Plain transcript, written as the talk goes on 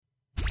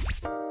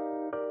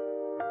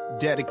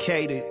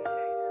Dedicated,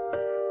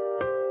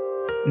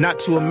 not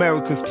to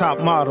America's top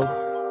model,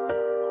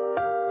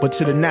 but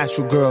to the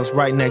natural girls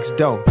right next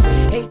door.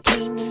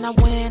 18 and I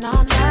went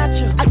all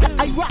natural. I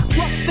rock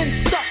rough and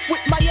stuff with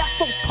my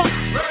Afro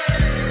punks.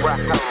 Rock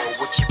on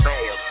with your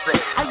band, say.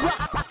 I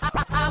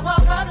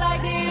woke up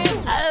like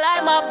this. I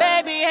like my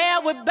baby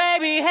hair with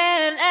baby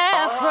hair and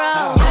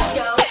afro.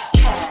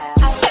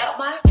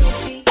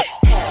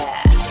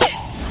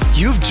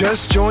 You've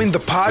just joined the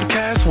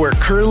podcast where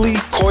curly,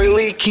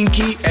 coily,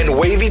 kinky, and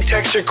wavy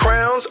textured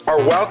crowns are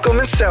welcome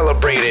and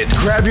celebrated.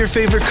 Grab your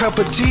favorite cup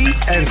of tea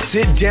and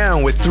sit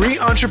down with three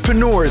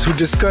entrepreneurs who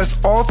discuss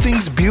all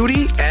things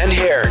beauty and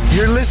hair.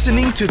 You're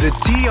listening to the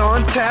Tea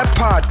on Tap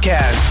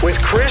podcast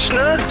with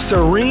Krishna,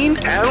 Serene,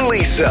 and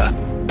Lisa.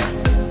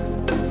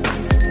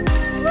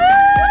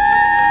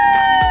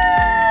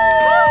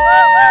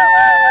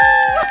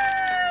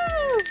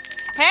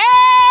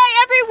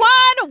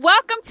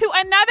 Welcome to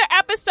another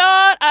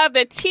episode of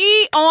the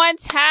Tea on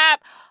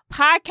Tap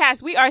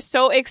podcast. We are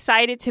so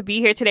excited to be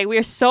here today. We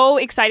are so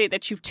excited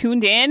that you've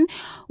tuned in.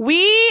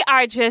 We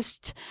are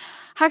just,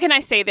 how can I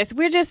say this?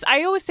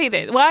 I always say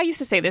this. Well, I used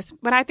to say this,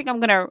 but I think I'm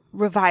going to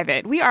revive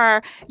it. We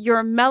are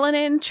your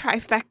melanin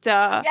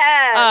trifecta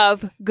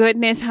of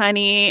goodness,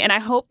 honey. And I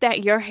hope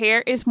that your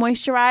hair is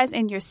moisturized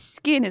and your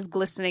skin is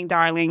glistening,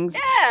 darlings.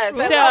 Yes.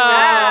 So,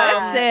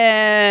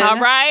 Listen. all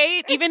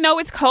right. Even though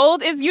it's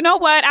cold, you know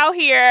what, out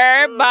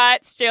here,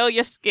 but still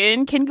your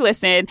skin can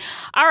glisten.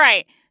 All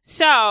right.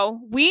 So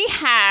we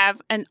have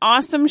an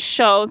awesome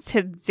show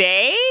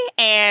today,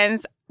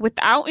 and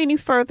without any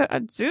further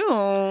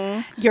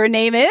ado, Your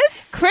name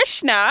is?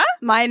 Krishna.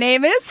 My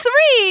name is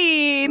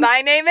Serene.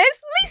 My name is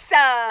Lisa.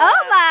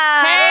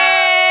 Hola.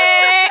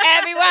 Hey,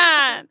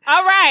 everyone.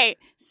 All right.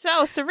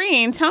 So,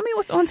 Serene, tell me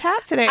what's on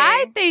tap today.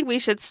 I think we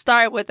should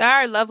start with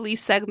our lovely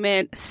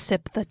segment,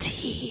 Sip the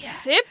Tea.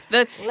 Sip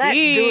the tea. Let's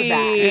do that.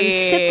 And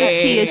Sip the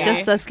Tea is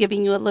just us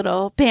giving you a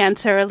little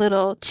banter, a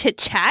little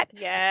chit-chat.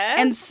 Yes.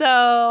 And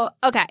so,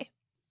 okay.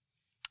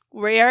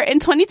 We're in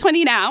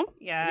 2020 now.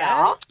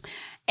 Yeah.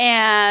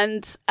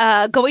 And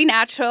going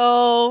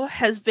natural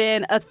has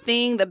been a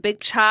thing. The big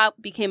chop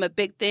became a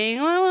big thing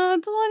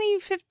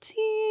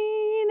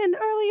 2015 and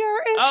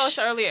earlier-ish. Oh, it's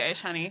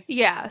earlier-ish, honey.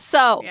 Yeah.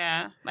 So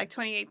Yeah. Like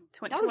 2008.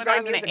 That was very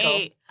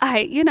 2008.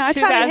 I try to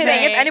hit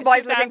Saying it. if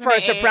anybody's looking for a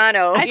 2008.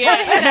 soprano. I try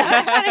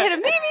to hit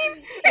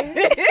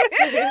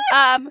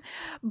a me.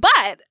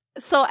 But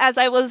so as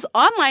I was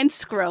online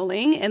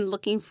scrolling and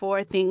looking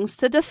for things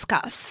to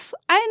discuss,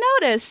 I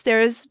noticed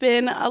there's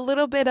been a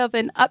little bit of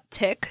an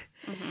uptick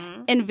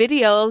in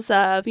videos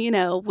of,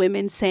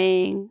 women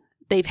saying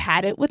they've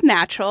had it with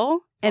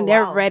natural and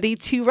they're ready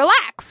to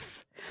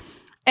relax.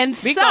 And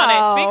Speak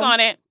on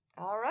it.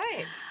 All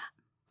right.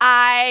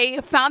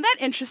 I found that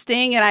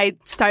interesting and I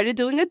started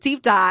doing a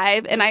deep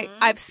dive, and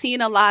I've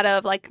seen a lot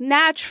of like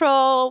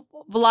natural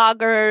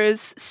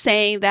vloggers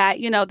saying that,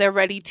 they're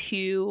ready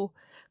to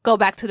go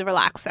back to the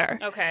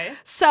relaxer. Okay.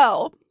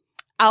 So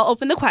I'll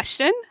open the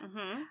question.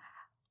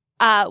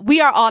 We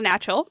are all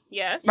natural,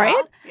 Yes.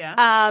 right?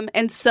 Yeah.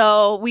 And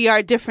so we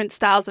are different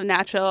styles of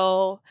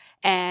natural.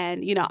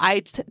 And,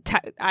 I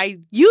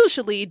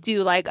usually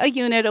do like a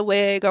unit, a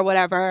wig or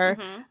whatever.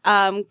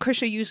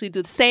 Krisha usually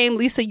do the same.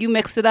 Lisa, you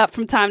mix it up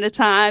from time to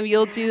time.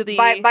 You'll do the...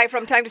 By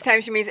from time to time,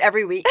 she means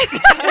every week.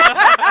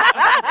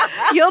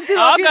 You'll do...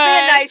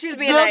 Okay. She's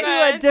being You'll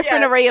nice. do a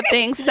different array of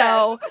things.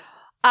 So,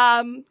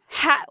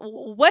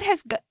 what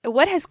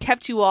has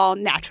kept you all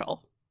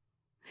natural?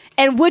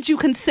 And would you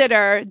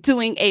consider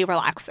doing a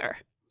relaxer?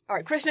 All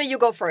right, Krishna, you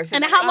go first.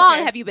 And how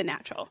long have you been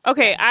natural?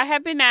 Okay, I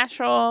have been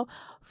natural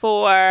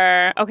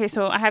for... Okay,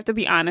 so I have to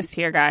be honest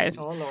here, guys.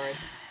 Oh, Lord.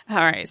 All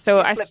right,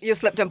 so You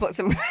slipped and put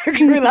some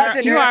relaxer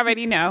in you your...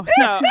 already know.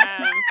 So, all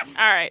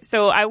right,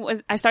 so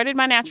I started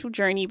my natural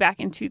journey back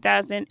in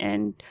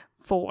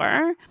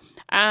 2004,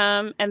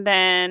 and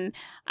then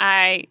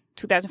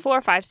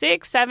 2004, 5,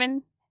 6,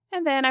 7,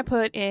 and then I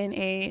put in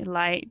a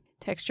light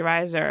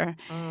texturizer.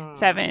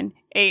 7,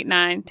 8,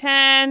 9,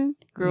 10.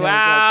 Grew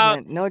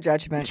out. No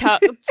judgment.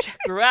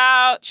 Grew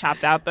out.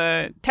 Chopped out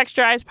the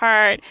texturized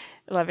part.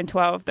 11,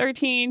 12,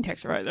 13.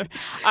 Texturizer.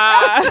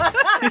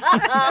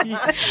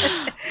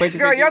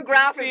 Girl, your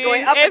graph is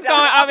going up and down. It's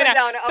going up and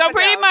down. down. So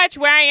pretty much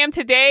where I am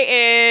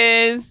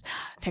today is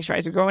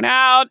texturizer going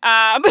out.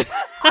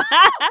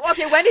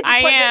 Okay, when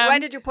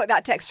did you put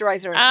that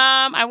texturizer in?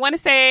 I want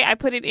to say I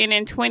put it in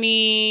the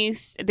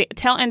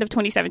tail end of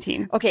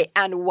 2017. Okay,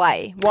 and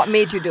why? What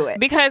made you do it?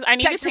 Because I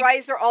needed to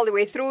texturizer all the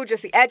way through,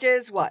 just the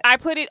edges. What? I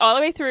put it all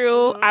the way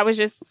through. I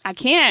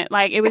can't.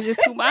 Like, it was just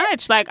too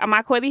much. Like,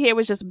 my coily hair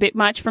was just a bit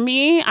much for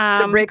me.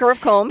 The breaker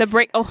of combs.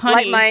 Oh, honey.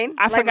 Like mine.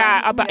 I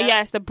forgot about,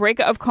 yes, the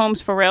breaker of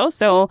combs for real.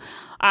 So,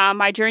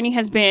 my journey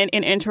has been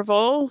in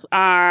intervals.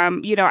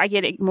 I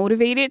get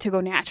motivated to go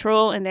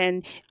natural, and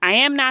then I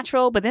am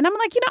natural, but then I'm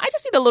like, I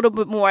just need a little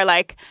bit more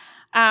like,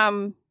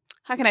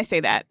 how can I say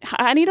that?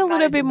 I need a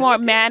little bit more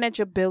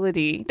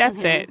manageability.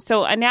 That's it.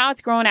 So now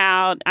it's grown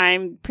out.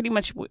 I'm pretty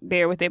much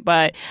there with it,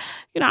 but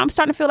I'm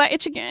starting to feel that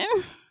itch again.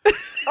 Okay.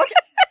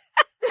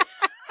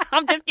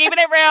 I'm just keeping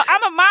it real.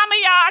 I'm a mama,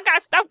 y'all. I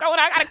got stuff going on.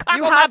 I got a clock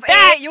You on have my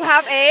back. you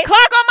have a.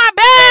 Clock on my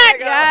back.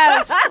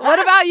 Yes. What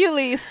about you,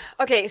 Lise?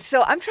 Okay,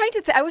 so I'm trying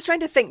to. I was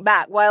trying to think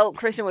back while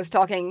Christian was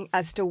talking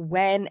as to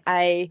when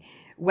I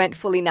went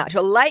fully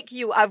natural. Like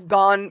you, I've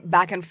gone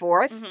back and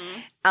forth.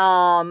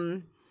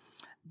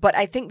 But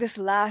I think this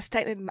last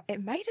time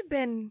it might have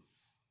been,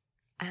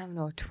 I don't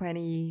know,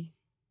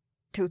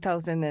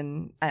 2000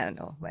 and I don't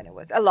know when it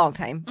was. A long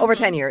time, over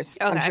 10 years,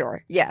 I'm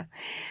sure. Yeah.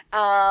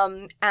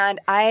 And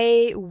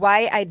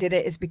why I did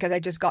it is because I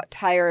just got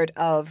tired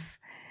of.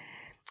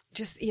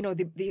 Just,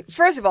 the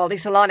first of all, the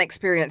salon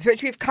experience,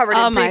 which we've covered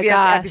in previous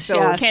episodes.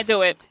 Yes. Can't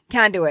do it.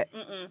 Can't do it.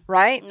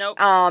 Right? Nope.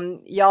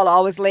 Y'all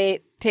always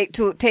late, take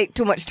too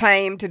much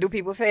time to do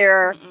people's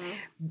hair,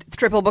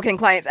 triple booking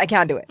clients. I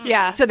can't do it.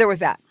 Yeah. So there was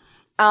that.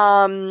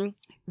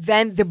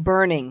 Then the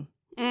burning.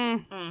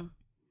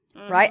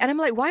 Right? And I'm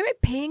like, why am I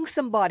paying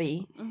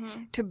somebody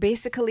to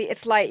basically,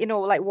 it's like,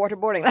 like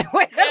waterboarding. Like,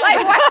 what?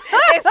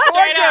 It's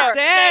torture.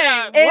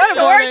 Dang. It's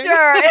torture.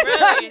 Really?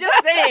 I'm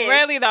just saying.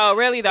 Really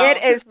though.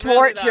 It is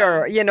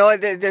torture.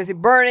 There's a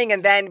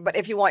burning but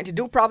if you want to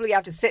do properly, you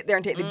have to sit there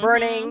and take the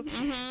burning.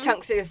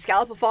 Chunks of your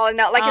scalp are falling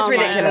out. Like, it's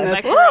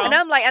ridiculous. Like, And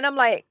I'm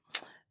like,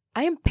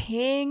 I am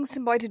paying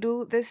somebody to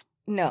do this?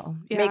 No.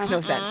 Makes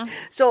no sense.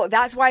 So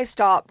that's why I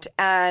stopped,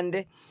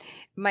 and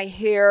my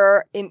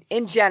hair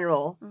in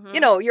general,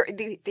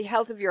 the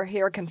health of your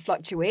hair can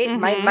fluctuate.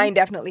 Mine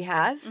definitely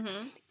has.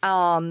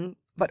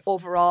 But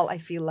overall, I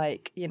feel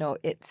like,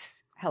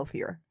 it's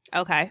healthier.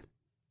 Okay.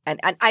 And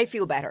I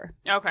feel better.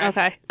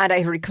 Okay. And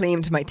I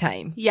reclaimed my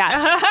time. Yes.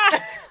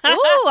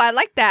 Ooh, I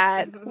like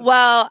that.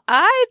 Well,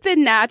 I've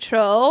been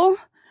natural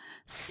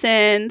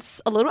since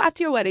a little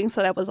after your wedding.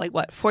 So that was like,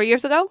 what, 4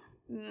 years ago?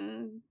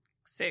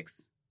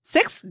 6.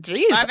 6?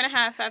 Jeez.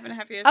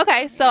 5.5 years.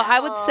 Okay, so I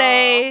would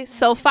say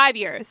 5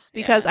 years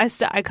because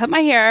I cut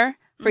my hair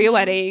for your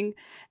wedding,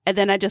 and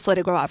then I just let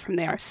it grow out from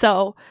there.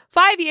 So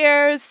 5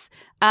 years.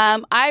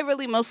 I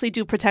really mostly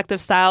do protective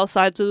style,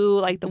 so I do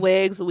like the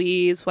wigs, the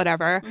weaves,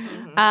 whatever.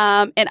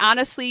 And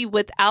honestly,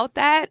 without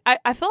that,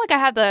 I feel like I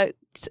have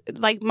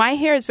my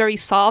hair is very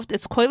soft.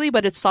 It's coily,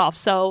 but it's soft.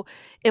 So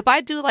if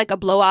I do like a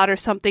blowout or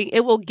something,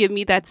 it will give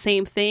me that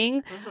same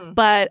thing.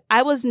 But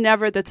I was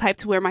never the type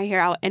to wear my hair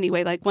out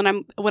anyway. Like when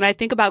I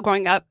think about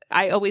growing up,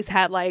 I always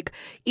had like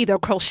either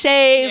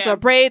crochets or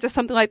braids or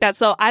something like that.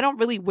 So I don't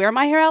really wear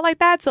my hair out like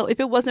that. So if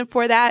it wasn't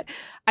for that,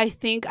 I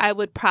think I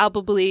would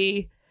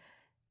probably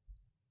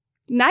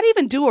not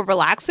even do a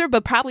relaxer,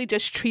 but probably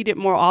just treat it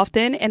more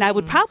often. And I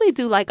would probably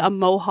do like a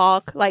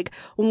mohawk, like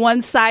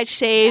one side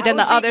shaved and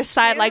the other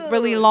side like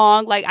really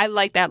long. Like I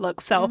like that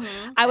look. So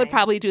I would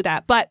probably do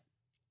that. But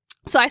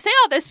so I say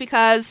all this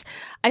because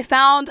I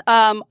found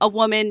a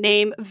woman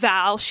named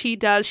Val. She's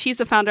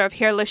the founder of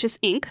Hairlicious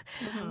Inc.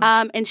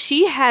 And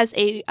she has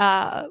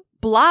a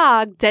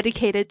blog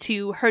dedicated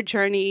to her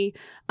journey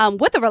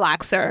with a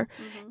relaxer.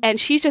 And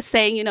she's just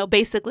saying,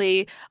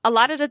 basically a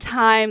lot of the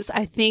times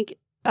I think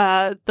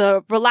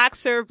the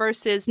relaxer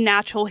versus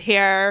natural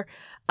hair,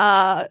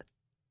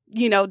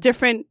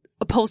 different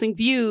opposing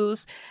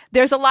views.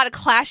 There's a lot of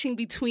clashing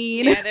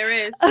between. Yeah, there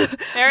is.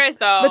 There is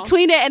though.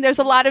 Between it, and there's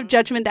a lot of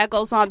judgment that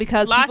goes on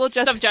because people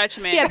just of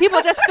judgment. Yeah,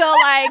 people just feel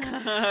like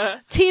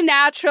team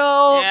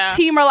natural,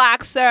 team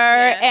relaxer,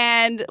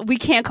 and we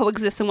can't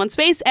coexist in one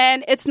space,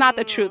 and it's not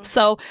the truth.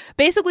 So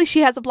basically,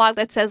 she has a blog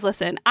that says,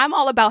 "Listen, I'm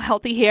all about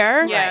healthy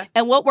hair,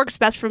 and what works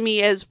best for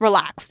me is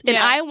relaxed, and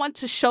I want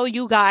to show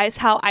you guys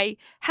how I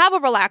have a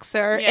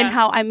relaxer and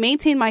how I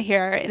maintain my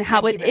hair and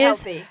how it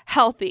is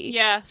healthy."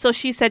 Yeah. So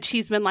she said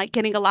she's been like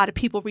getting a lot of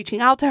people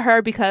reaching out to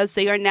her because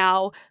they are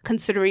now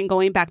considering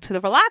going back to the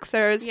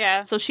relaxers.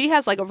 Yeah. So she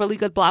has like a really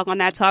good blog on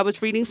that. So I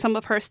was reading some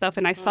of her stuff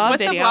and I saw a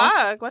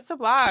video. What's the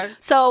blog?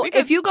 So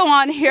if you go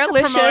on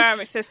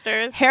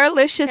Hairlicious,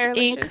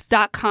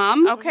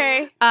 hairliciousinc.com.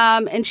 Okay.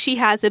 And she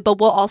has it, but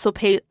we'll also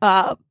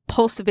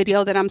post a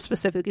video that I'm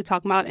specifically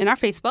talking about in our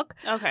Facebook.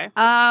 Okay.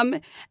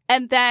 And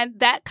then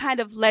that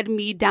kind of led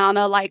me down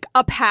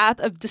a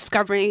path of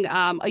discovering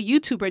a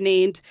YouTuber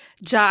named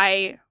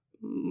Jai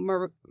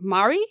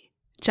Mari.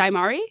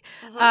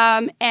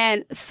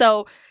 And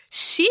so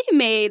she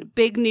made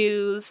big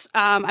news.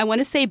 I want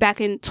to say back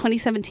in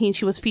 2017,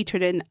 she was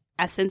featured in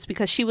Essence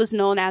because she was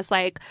known as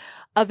like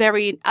a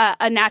very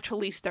a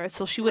naturalista.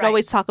 So she would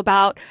always talk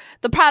about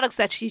the products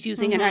that she's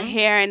using in her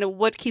hair and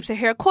what keeps her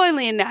hair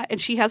coily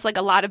and she has like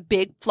a lot of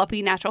big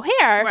fluffy natural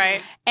hair.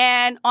 Right.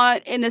 And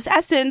in this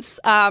Essence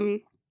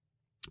write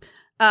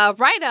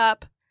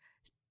up,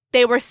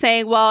 they were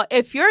saying, well,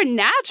 if you're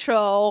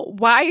natural,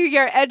 why are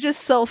your edges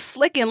so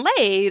slick and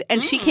laid?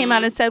 And she came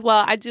out and said,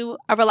 well, I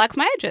relax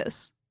my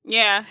edges.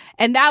 Yeah.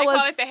 And they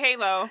call it the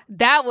halo.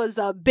 That was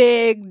a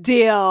big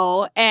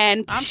deal.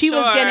 And she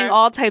was getting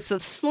all types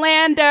of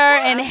slander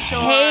and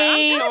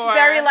hate. It's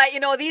very like,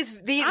 these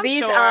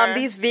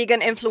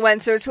vegan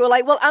influencers who are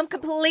like, well, I'm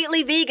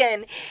completely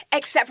vegan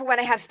except for when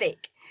I have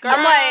steak.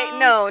 I'm like,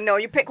 no,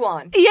 you pick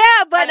one. Yeah,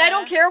 but And I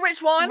don't care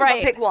which one,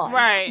 Right. but pick one.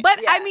 Right. But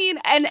I mean,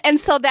 and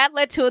so that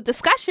led to a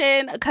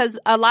discussion because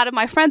a lot of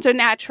my friends are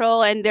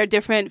natural and they're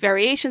different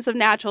variations of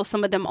natural.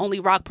 Some of them only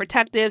rock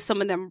protective.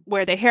 Some of them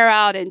wear their hair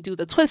out and do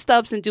the twist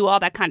ups and do all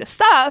that kind of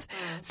stuff.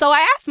 So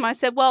I asked them, I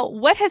said, well,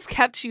 what has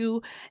kept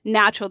you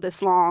natural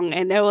this long?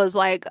 And there was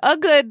like a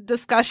good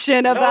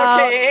discussion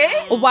about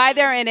why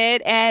they're in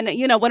it. And,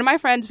 you know, one of my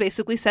friends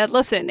basically said,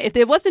 listen, if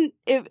there was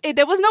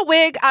no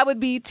wig, I would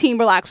be team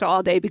relaxer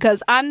all day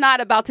because I'm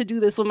not about to do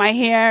this with my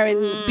hair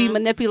and be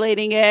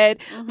manipulating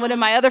it. One of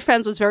my other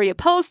friends was very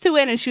opposed to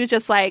it. And she was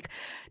just like,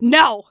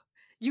 no.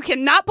 You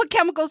cannot put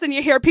chemicals in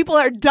your hair. People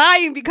are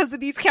dying because of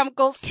these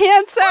chemicals.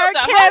 Cancer.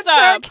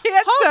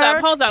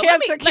 Hold up.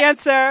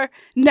 Cancer.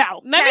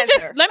 No.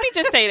 Let me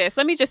just say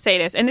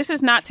this. And this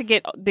is not to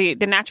get the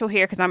natural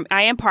hair because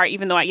I am part,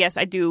 even though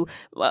I do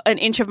an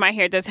inch of my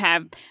hair does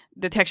have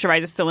the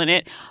texturizer still in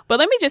it. But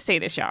let me just say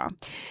this, y'all.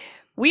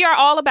 We are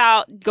all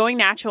about going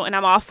natural and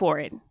I'm all for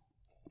it.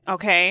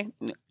 Okay.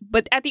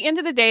 But at the end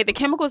of the day, the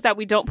chemicals that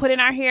we don't put in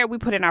our hair, we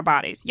put in our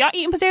bodies. Y'all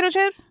eating potato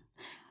chips?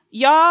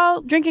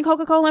 Y'all drinking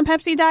Coca-Cola and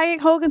Pepsi, Diet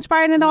Coke, and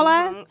Sprite and all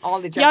that?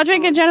 All the y'all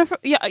drinking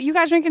you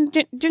guys drinking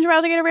ginger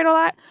ale, Gatorade, all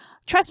that?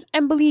 Trust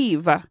and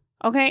believe,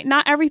 okay?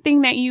 Not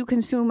everything that you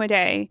consume a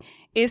day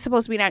is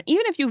supposed to be that.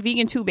 Even if you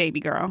vegan too,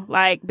 baby girl,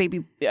 like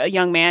baby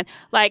young man,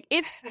 like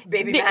it's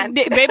baby man,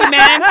 baby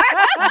man,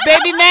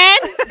 baby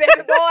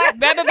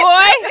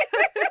boy.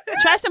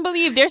 Trust and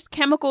believe. There's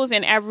chemicals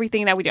in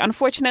everything that we do.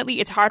 Unfortunately,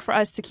 it's hard for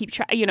us to keep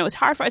track. You know, it's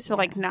hard for us to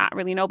like not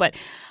really know, but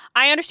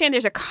I understand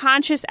there's a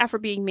conscious effort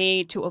being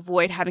made to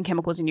avoid having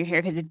chemicals in your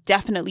hair because it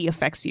definitely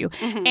affects you.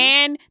 Mm-hmm.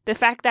 And the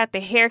fact that the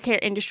hair care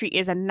industry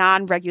is a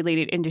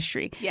non-regulated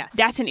industry. Yes.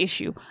 That's an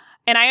issue.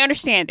 And I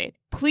understand it.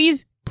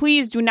 Please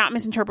do not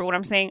misinterpret what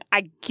I'm saying.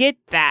 I get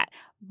that.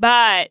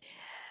 But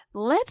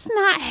let's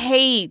not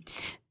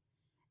hate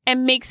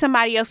and make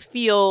somebody else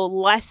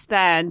feel less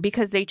than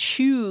because they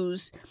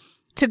choose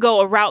to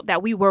go a route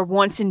that we were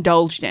once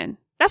indulged in.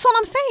 That's all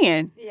I'm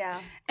saying. Yeah.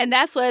 And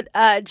that's what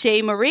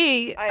Jay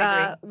Marie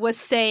was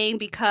saying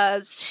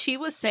because she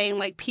was saying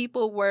like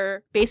people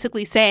were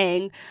basically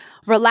saying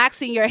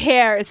relaxing your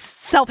hair is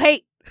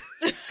self-hate.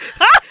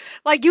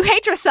 Like you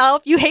hate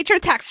yourself, you hate your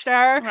texture,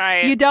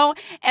 right? You don't,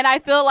 and I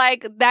feel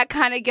like that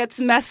kind of gets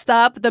messed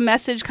up. The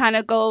message kind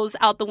of goes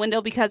out the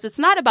window because it's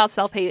not about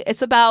self-hate.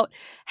 It's about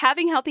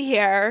having healthy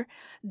hair,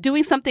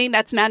 doing something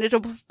that's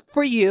manageable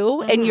for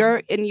you and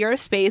in your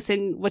space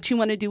and what you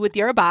want to do with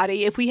your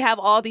body. If we have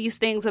all these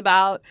things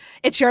about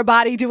it's your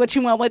body, do what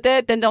you want with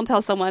it, then don't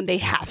tell someone they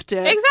have to.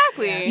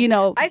 Exactly. You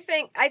know, I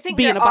think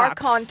there are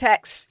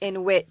contexts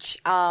in which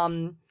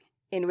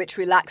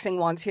relaxing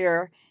one's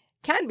hair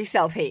can be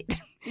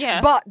self-hate.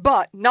 Yeah.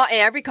 But not in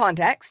every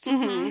context.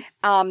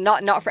 Mm-hmm.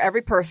 Not for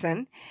every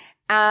person.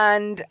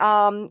 And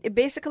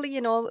basically,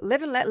 you know,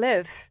 live and let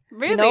live.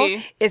 Really? You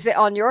know, is it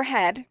on your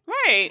head?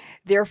 Right.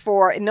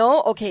 Therefore,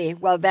 no, okay,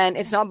 well then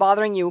it's not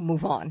bothering you,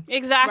 move on.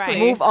 Exactly. Right.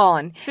 Move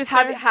on.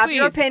 Sister, have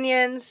your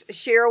opinions,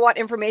 share what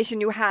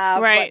information you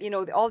have. Right. But, you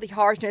know, all the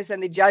harshness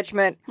and the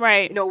judgment.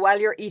 Right. You know, while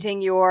you're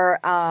eating your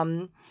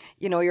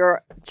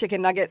your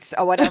chicken nuggets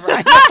or whatever.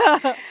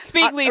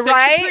 Speak, Lisa.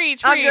 Right?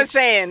 Preach. I'm just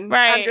saying.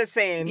 Right. I'm just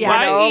saying. Yeah.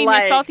 Why are you eating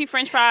your salty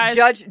French fries?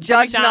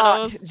 Judge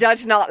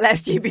not,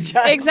 lest you be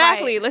judged.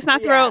 Exactly. Right. Let's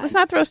not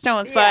throw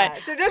stones. But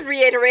so just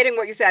reiterating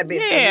what you said,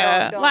 basically.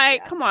 Yeah.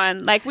 Come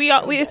on. Like we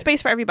have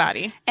space for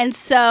everybody. And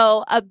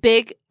so I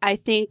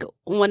think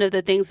one of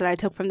the things that I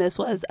took from this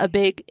was a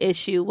big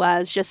issue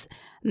was just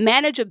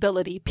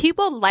manageability.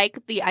 People like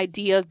the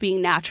idea of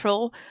being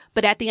natural,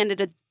 but at the end of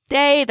the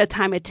day, the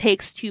time it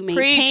takes to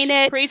maintain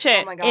it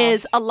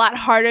is a lot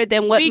harder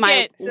than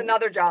it's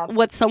another job.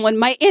 What someone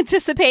might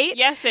anticipate.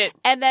 Yes, it.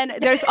 And then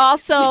there's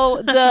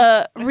also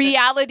the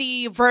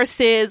reality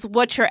versus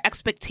what your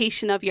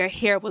expectation of your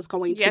hair was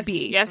going to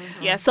be.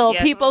 Yes. So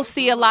people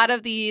see a lot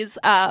of these,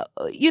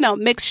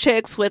 mixed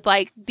chicks with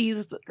like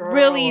these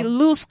really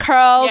loose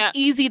curls,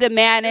 easy to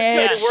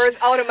manage. The words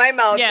out of my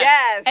mouth.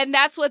 Yes. And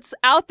that's what's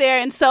out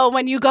there. And so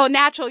when you go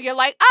natural, you're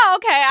like, oh,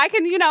 okay, I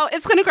can,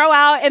 it's going to grow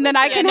out and then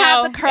I can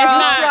have the curls.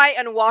 Try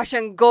and wash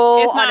and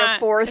go on a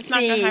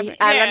 4C. And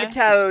let me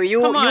tell you, you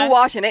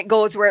wash and it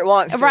goes where it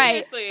wants to.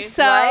 Right.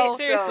 Seriously.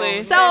 Seriously.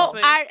 So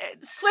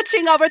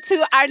switching over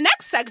to our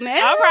next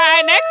segment. All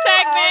right, next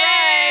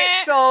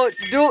segment. So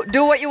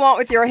do what you want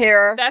with your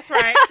hair. That's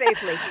right.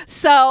 Safely.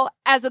 So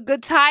as a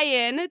good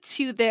tie-in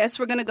to this,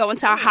 we're going to go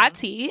into our hot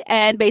tea.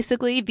 And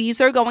basically,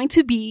 these are going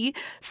to be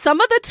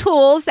some of the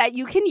tools that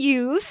you can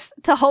use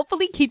to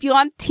hopefully keep you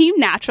on Team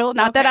Natural.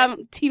 Not that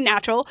I'm Team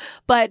Natural,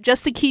 but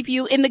just to keep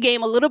you in the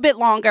game a little bit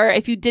longer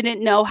if you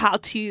didn't know how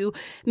to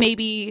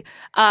maybe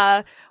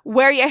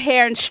wear your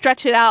hair and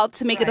stretch it out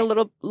to make it a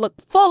little look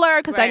fuller,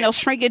 because I know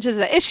shrinkage is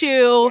an issue.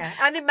 Yeah.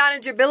 And the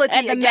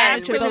manageability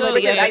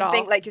because I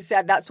think, like you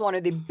said, that's one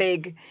of the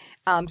big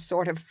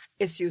sort of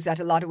issues that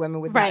a lot of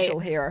women with natural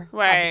hair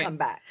have to come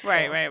back. So.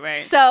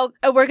 Right. So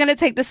we're going to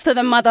take this to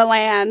the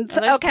motherland.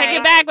 Let's take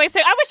it back. Like,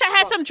 I wish I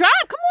had some drop.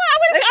 Come on.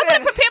 I would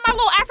have prepared my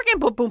little African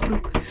boom, boom,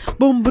 boom,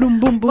 boom, boom,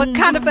 boom, boom.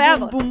 Wakanda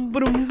forever.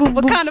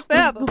 Wakanda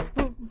forever.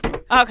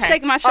 Okay.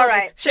 Shaking my shoulder. All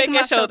right. Shake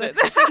your shoulder.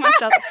 Shaking my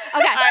shoulder. Okay.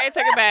 All right,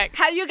 take it back.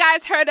 Have you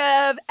guys heard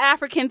of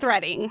African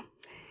threading?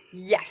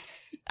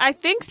 Yes. I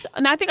think so.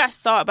 And I think I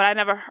saw it, but I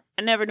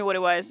never knew what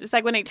it was. It's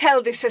like when they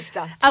Tell the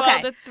sister.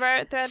 Okay. the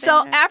thread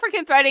So in there.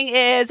 African threading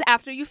is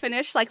after you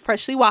finish, like,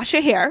 freshly wash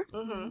your hair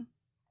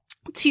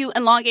to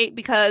elongate,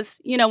 because,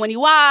 you know, when you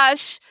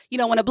wash, you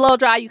don't want to blow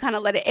dry. You kind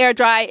of let it air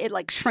dry. It,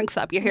 like, shrinks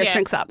up. Your hair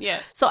shrinks up. Yeah.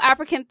 So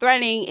African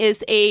threading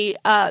is a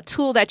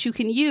tool that you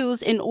can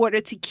use in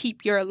order to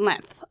keep your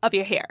length of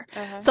your hair.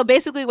 So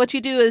basically what you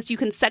do is you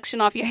can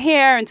section off your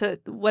hair into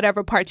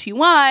whatever parts you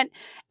want,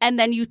 and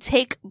then you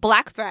take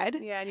black thread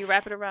Yeah, and you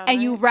wrap it around.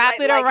 and you wrap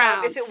it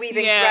around. Is it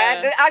weaving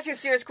Yeah. thread? Actually, a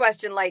serious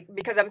question, like,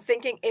 because I'm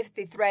thinking if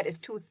the thread is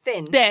too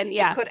thin, Then,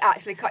 yeah. it could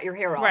actually cut your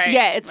hair off. Right.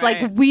 Yeah, it's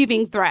like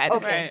weaving thread.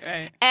 Okay.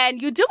 Right.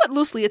 And you do it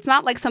loosely. It's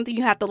not like something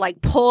you have to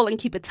like pull and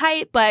keep it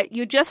tight, but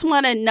you just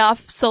want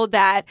enough so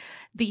that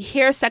the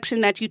hair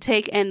section that you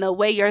take and the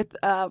way you're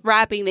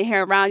wrapping the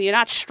hair around, you're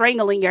not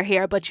strangling your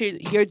hair, but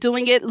you're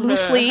doing it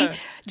loosely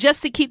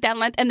just to keep that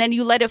length, and then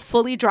you let it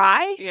fully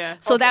dry. Yeah.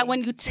 So that when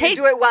you So you take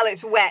do it while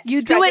it's wet.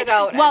 you do stretch it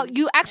out well. and-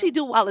 You actually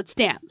do it while it's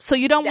damp, so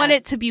you don't want Yeah.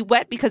 it to be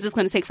wet because it's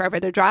going to take forever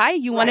to dry.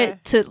 You want Right.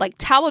 it to like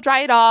towel dry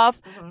it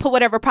off, put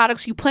whatever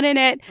products you put in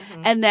it,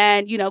 and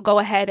then go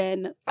ahead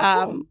and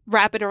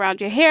wrap it around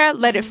your hair.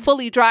 Let it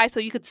fully dry, so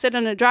you could sit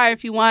in a dryer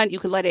if you want. You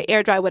could let it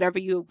air dry, whatever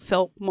you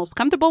feel most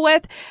comfortable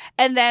with.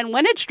 And then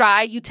when it's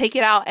dry, you take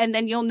it out, and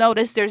then you'll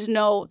notice there's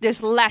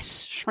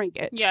less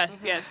shrinkage.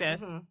 Yes.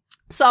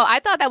 So I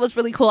thought that was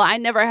really cool. I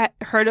never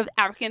heard of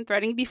African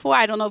threading before.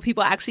 I don't know if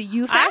people actually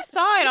use that. I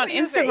saw it on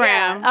People use it, Instagram.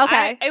 yeah.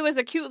 Okay. It was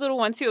a cute little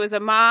one too. It was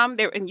a mom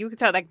there, and you could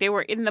tell like they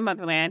were in the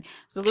motherland. It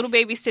was a little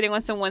baby sitting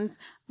on someone's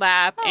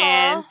lap,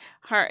 and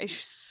her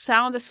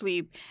sound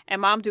asleep,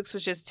 and Mom Dukes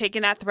was just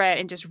taking that thread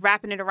and just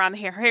wrapping it around the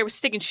hair. Her hair was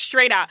sticking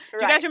straight out.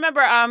 Do you guys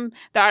remember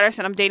the artist?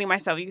 And I'm dating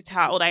myself. You can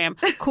tell how old I am.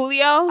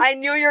 Coolio. I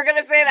knew you were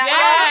going to say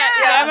that.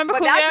 Yeah, I remember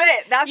But Coolio. that's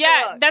it. That's the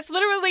yeah, look. that's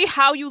literally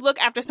how you look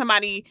after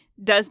somebody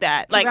does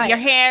that. Like Right. your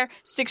hair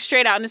sticks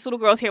straight out, and this little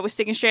girl's hair was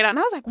sticking straight out, and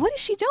I was like, "What is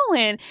she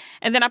doing?"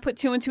 And then I put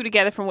two and two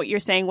together from what you're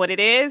saying, what it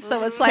is,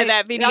 So it's to like-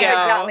 that video. That's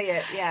exactly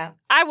it. Yeah.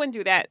 I wouldn't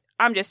do that.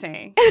 I'm just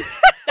saying.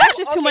 That's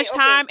just too Okay, much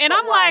time. And but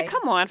I'm like, why?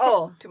 come on.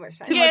 Oh, too much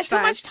time. yeah, much it's too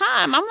time. much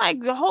time. I'm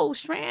like, the whole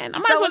strand. I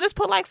might So as well it's- just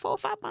put like 4 or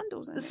 5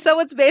 bundles in it. So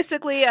it's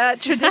basically a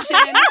tradition.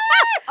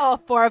 4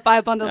 or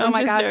 5 bundles. I'm oh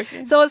my just gosh.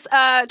 joking. So it's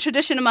a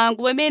tradition among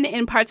women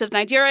in parts of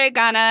Nigeria,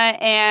 Ghana,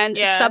 and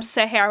Yeah.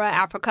 sub-Sahara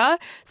Africa.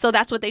 So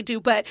that's what they do.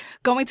 But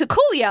going to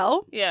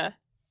Coolio, Yeah.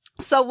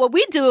 so what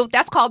we do,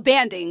 that's called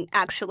banding,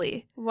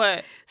 actually.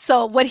 What?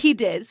 So what he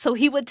did, so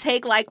he would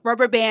take like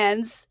rubber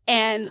bands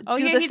and Oh,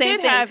 do yeah, the he same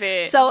did thing. have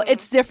it. So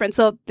it's different.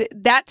 So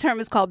that term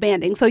is called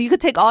banding. So you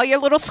could take all your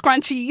little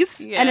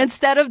scrunchies, Yeah. and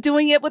instead of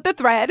doing it with the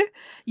thread,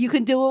 you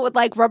can do it with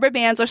like rubber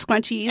bands or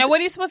scrunchies. And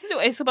what are you supposed to do?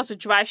 Are you supposed to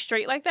dry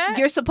straight like that?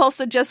 You're supposed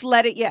to just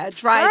let it,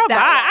 dry Girl, that bye.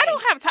 way. I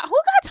don't have time. Who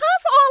got time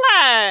for all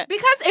that?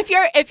 Because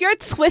if you're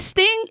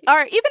twisting,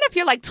 or even if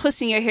you're like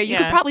twisting your hair, you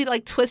could Yeah. probably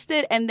like twist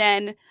it and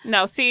then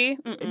No, see?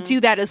 Mm-mm. do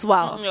that as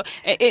well. No.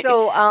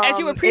 So, as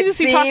you were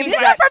previously it talking seems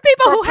This about, is for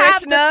people who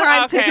have the Krishna-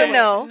 time okay, to do a it.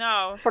 no.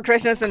 No. For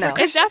Krishna, it's a no.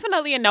 It's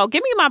definitely a no.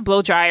 Give me my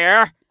blow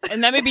dryer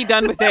and let me be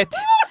done with it.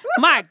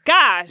 My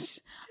gosh.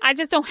 I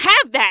just don't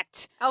have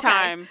that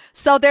time.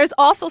 So there's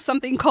also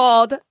something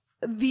called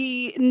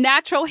the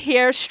natural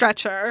hair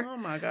stretcher. Oh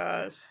my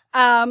gosh.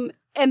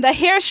 And the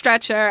hair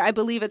stretcher, I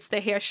believe it's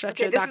the hairstretcher.com.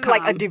 Okay, this is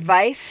like a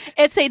device,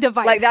 It's a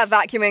device. like that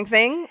vacuuming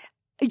thing.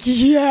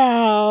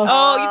 Yeah.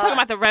 Oh, you're talking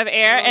about the Rev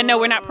Air? And no,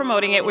 we're not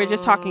promoting it. We're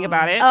just talking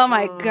about it. Oh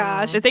my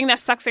gosh. The thing that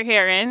sucks her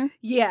hair in.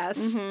 Yes.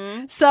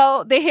 Mm-hmm.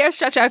 So the hair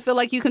stretcher, I feel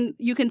like you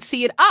can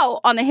see it out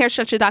on the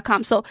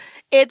hairstretcher.com. So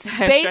it's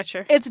Hair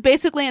stretcher. it's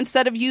basically,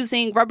 instead of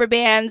using rubber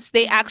bands,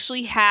 they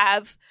actually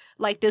have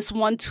like this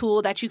one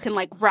tool that you can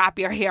like wrap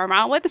your hair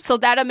around with. So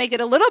that'll make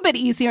it a little bit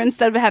easier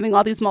instead of having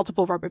all these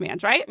multiple rubber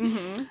bands, right?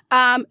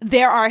 Mm-hmm.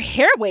 There are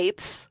hair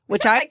weights,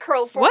 which I Like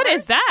curl forward. What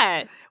is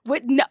that?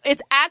 no,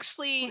 it's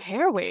actually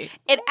Hair weight.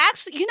 it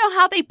actually, you know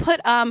how they put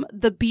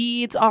the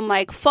beads on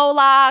like faux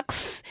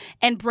locks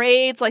and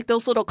braids, like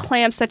those little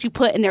clamps that you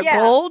put in their Yeah.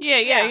 gold?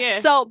 Yeah.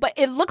 So, but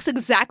it looks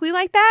exactly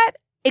like that,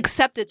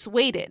 except it's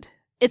weighted.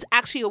 It's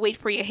actually a weight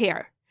for your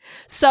hair.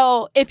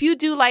 So if you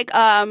do like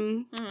a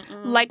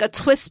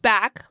twist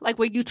back, like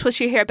where you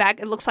twist your hair back,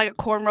 it looks like a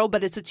cornrow,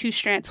 but it's a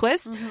 2-strand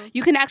twist.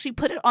 You can actually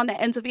put it on the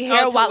ends of your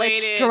hair to while weight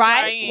it's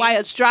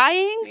it,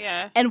 drying.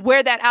 Yeah. And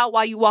wear that out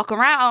while you walk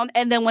around.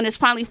 And then when it's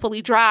finally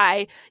fully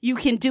dry, you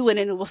can do it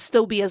and it will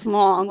still be as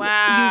long.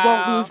 Wow. You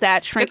won't lose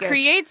that The shrinkage.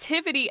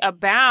 creativity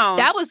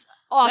abounds. That was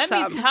awesome.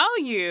 Let me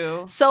tell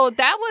you. So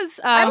that was,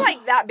 I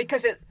like that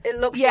because it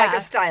looks Yeah. like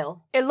a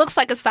style. it looks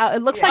like a style.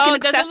 It looks like an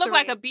does accessory. it look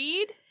like a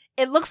bead?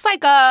 It looks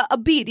like a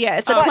bead. Yeah,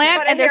 it's a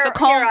clamp but a and there's a hair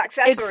comb.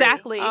 accessory.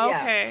 Exactly.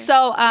 Okay.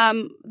 So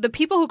the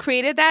people who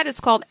created that is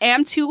called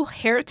Am2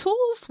 Hair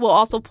Tools. We'll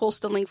also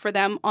post a link for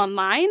them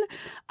online.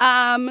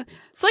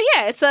 So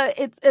yeah,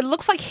 it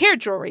looks like hair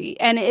jewelry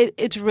and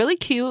it's really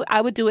cute.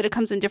 I would do it. It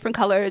comes in different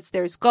colors.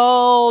 There's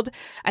gold.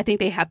 I think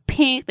they have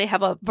pink. They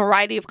have a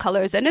variety of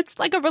colors and it's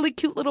like a really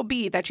cute little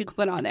bead that you can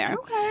put on there.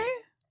 Okay.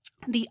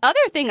 The other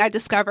thing I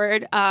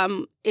discovered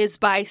is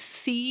by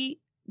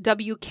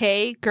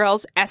CWK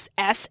Girls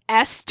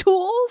SSS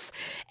Tools,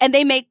 and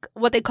they make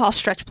what they call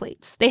stretch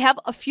plates. They have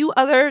a few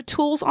other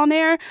tools on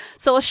there.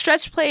 So a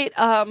stretch plate,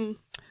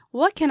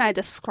 what can I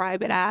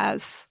describe it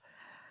as?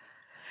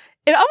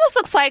 It almost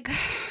looks like,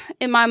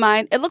 in my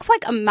mind, it looks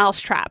like a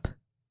mousetrap.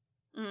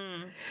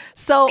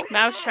 So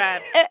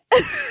Mousetrap.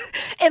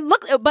 It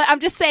looks, but I'm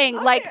just saying,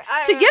 like,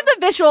 to give the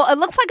visual, it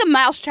looks like a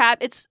mousetrap.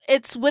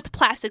 It's with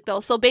plastic though.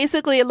 So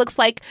basically it looks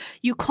like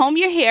you comb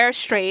your hair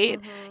straight,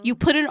 you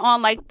put it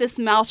on like this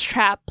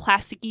mousetrap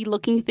plasticky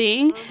looking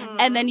thing,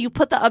 and then you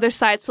put the other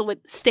side so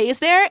it stays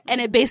there and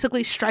it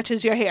basically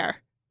stretches your hair.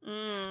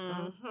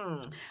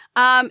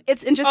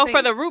 It's interesting. Oh,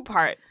 for the root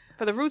part.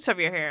 For the roots of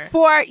your hair.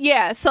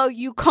 So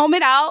you comb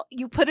it out,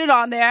 you put it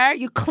on there,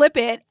 you clip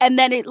it, and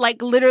then it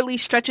like literally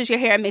stretches your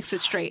hair and makes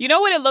it straight. You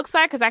know what it looks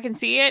like? Because I can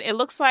see it. It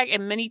looks like a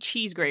mini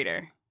cheese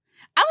grater.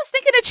 I was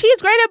thinking a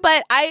cheese grater,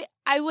 but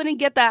I wouldn't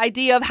get the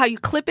idea of how you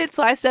clip it,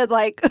 so I said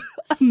like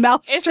a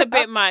mouth It's strap. a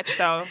bit much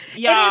though.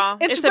 Y'all,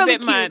 it's really a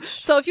bit cute.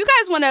 much. So if you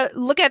guys want to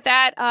look at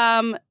that,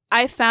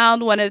 I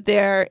found one of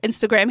their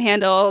Instagram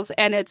handles,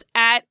 and it's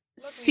at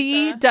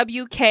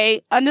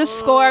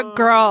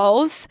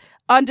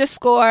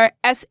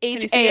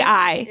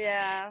CWK_girls_SHAI.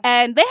 Yeah.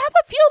 And they have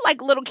a few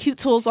like little cute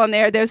tools on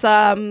there. There's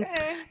a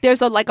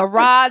like a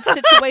rod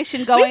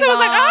situation going Lisa was on.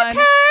 like,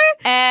 okay.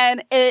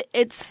 And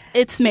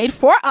it's made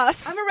for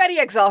us. I'm already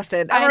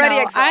exhausted. I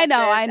know.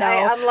 I'm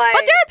I'm like,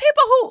 but there are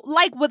people who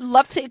like would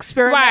love to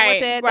experiment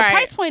with it. The right.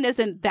 price point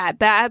isn't that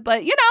bad,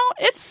 but you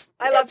know,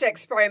 I love to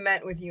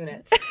experiment with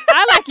units.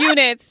 I like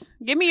units.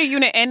 Give me a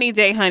unit any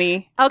day,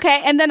 honey.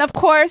 okay. And then of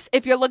course,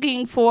 if you're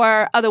looking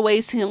for other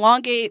ways to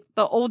elongate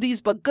the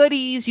oldies but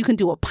goodies, you can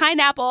do a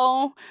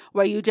pineapple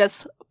where you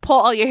just pull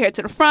all your hair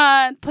to the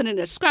front, put it in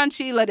a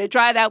scrunchie, let it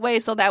dry that way.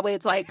 So that way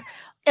it's like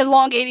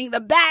elongating the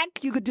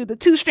back. You could do the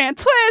 2-strand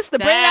twist, the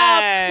braid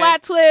outs,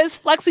 flat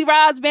twist, flexi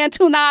rods,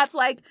 bantu knots.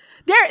 Like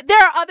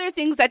there are other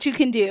things that you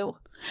can do.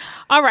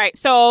 All right.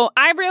 So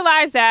I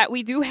realize that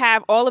we do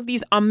have all of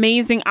these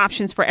amazing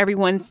options for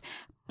everyone's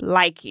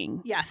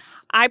liking.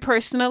 Yes. I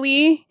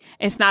personally,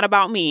 it's not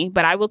about me,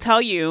 but I will tell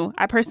you,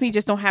 I personally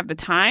just don't have the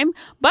time.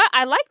 But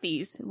I like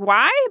these.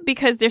 Why?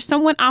 Because there's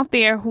someone out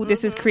there who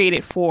this is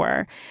created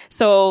for.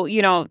 So,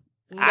 you know,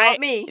 Not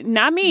me,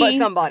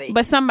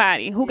 but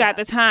somebody who got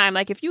the time.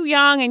 Like if you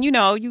young and you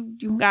know you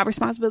got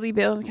responsibility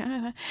bills,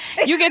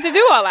 you get to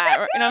do all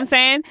that. You know what I'm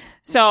saying?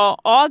 So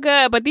all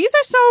good. But these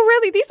are some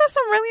really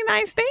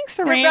nice things,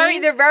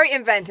 Serene. They're very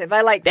inventive.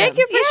 I like them. Thank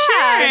you for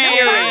sharing. no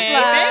problem.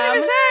 Thank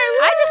you for sharing.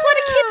 I just want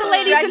to keep the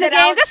ladies Stretch in the it game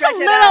out, just a stretch it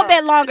little out.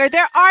 bit longer.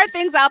 There are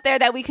things out there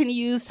that we can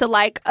use to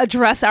like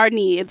address our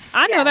needs.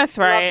 I know Yes, that's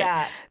love right.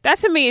 that.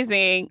 That's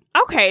amazing.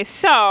 Okay,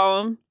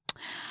 so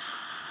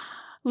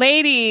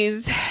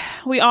ladies,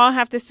 we all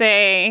have to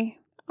say,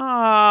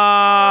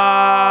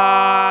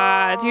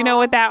 "Aww." Do you know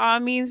what that all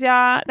means,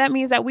 y'all? That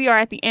means that we are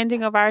at the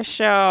ending of our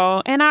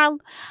show, and our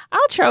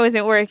outro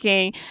isn't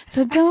working.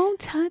 So don't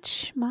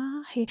touch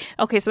my hair.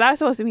 Okay, so that was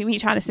supposed to be me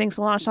trying to sing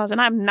Solange songs,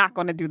 and I'm not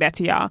going to do that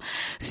to y'all.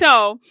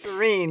 So,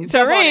 Serene.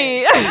 jump on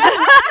Serene. it.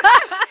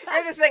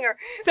 You're the singer.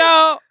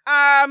 So,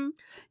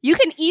 You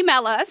can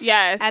email us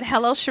Yes. at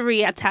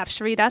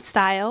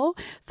hellocherie@tapcherie.style.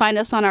 Find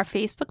us on our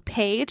Facebook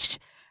page.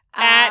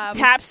 at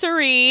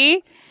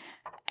Tapserie,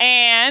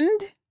 and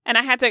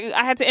I had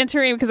to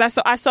enter in because I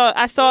saw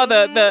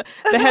the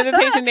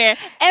hesitation there.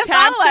 And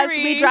follow us.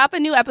 Tapserie. We drop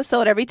a new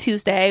episode every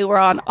Tuesday. We're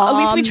on all At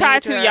least we try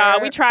to, major y'all.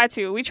 We try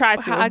to.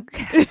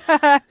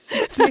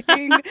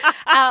 podcasting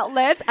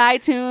outlets,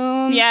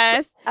 iTunes.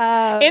 Yes.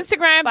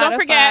 Instagram. Don't Spotify,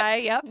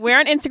 forget. yep. We're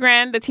on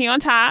Instagram. The Tea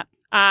on Top.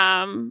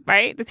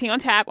 Right. The Tea on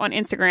Tap on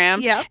Instagram.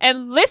 Yep.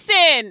 And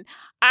listen.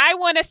 I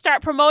want to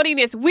start promoting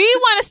this. We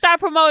want to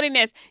start promoting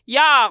this.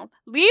 Y'all,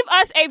 leave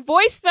us a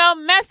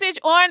voicemail message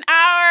on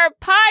our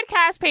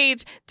podcast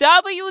page,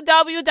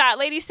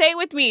 www. Say it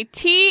with me,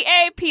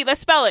 TAP. Let's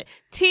spell it.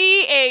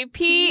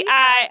 TAPISSERIE.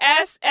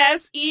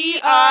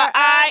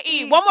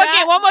 One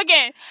more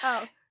again.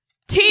 Oh.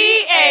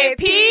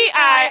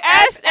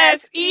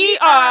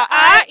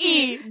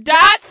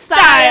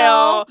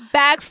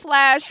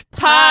 TAPISSERIE.style/podcast.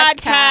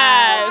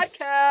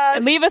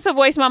 Podcast. Leave us a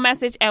voicemail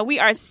message, and we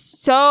are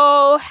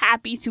so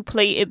happy to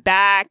play it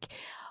back.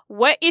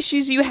 What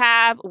issues you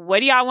have? What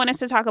do y'all want us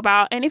to talk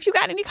about? And if you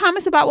got any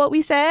comments about what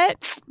we said,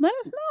 let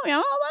us know, y'all.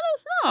 Let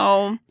us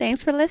know.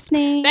 Thanks for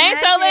listening. Thanks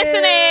for Thank you.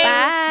 listening.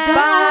 Bye. Don't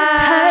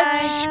Bye.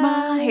 touch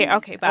my hair.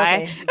 Okay,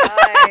 bye. Okay,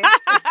 bye.